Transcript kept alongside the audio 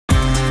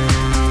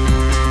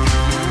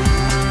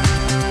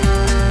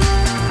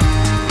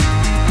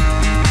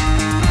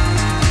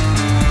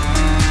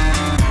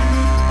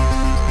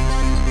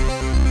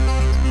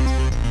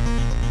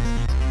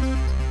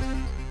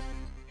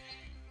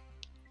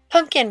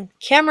pumpkin.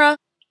 Camera.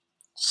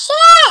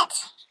 Shit!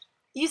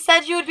 You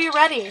said you would be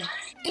ready.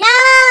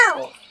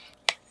 No!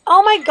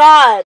 Oh my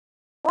god.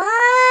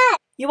 What?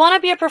 You want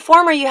to be a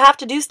performer, you have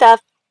to do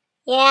stuff.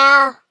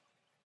 Yeah.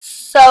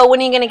 So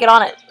when are you going to get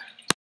on it?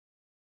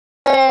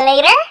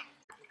 Later?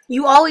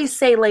 You always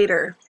say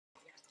later.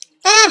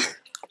 Ugh.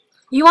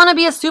 You want to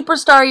be a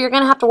superstar, you're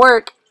going to have to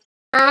work.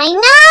 I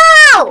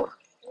know!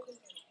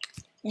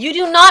 You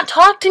do not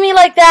talk to me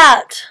like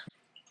that.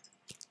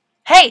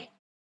 Hey,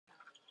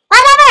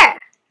 Whatever!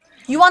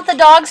 you want the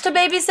dogs to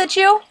babysit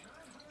you?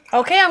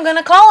 Okay, I'm going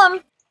to call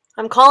them.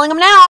 I'm calling them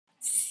now.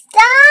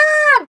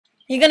 Stop!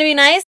 You going to be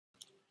nice?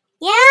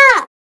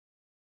 Yeah.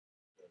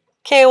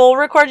 Okay, we'll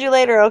record you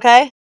later,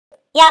 okay?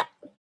 Yep.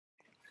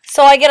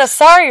 So I get a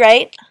sorry,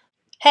 right?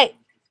 Hey,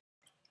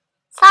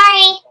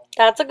 Sorry.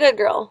 that's a good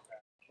girl.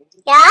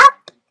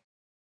 Yep.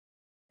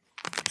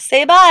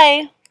 Say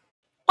bye.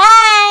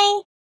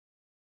 Bye.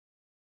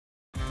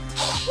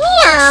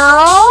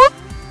 Meow.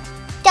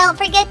 Don't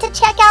forget to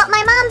check out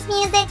my mom's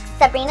music,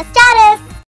 Sabrina Stratus.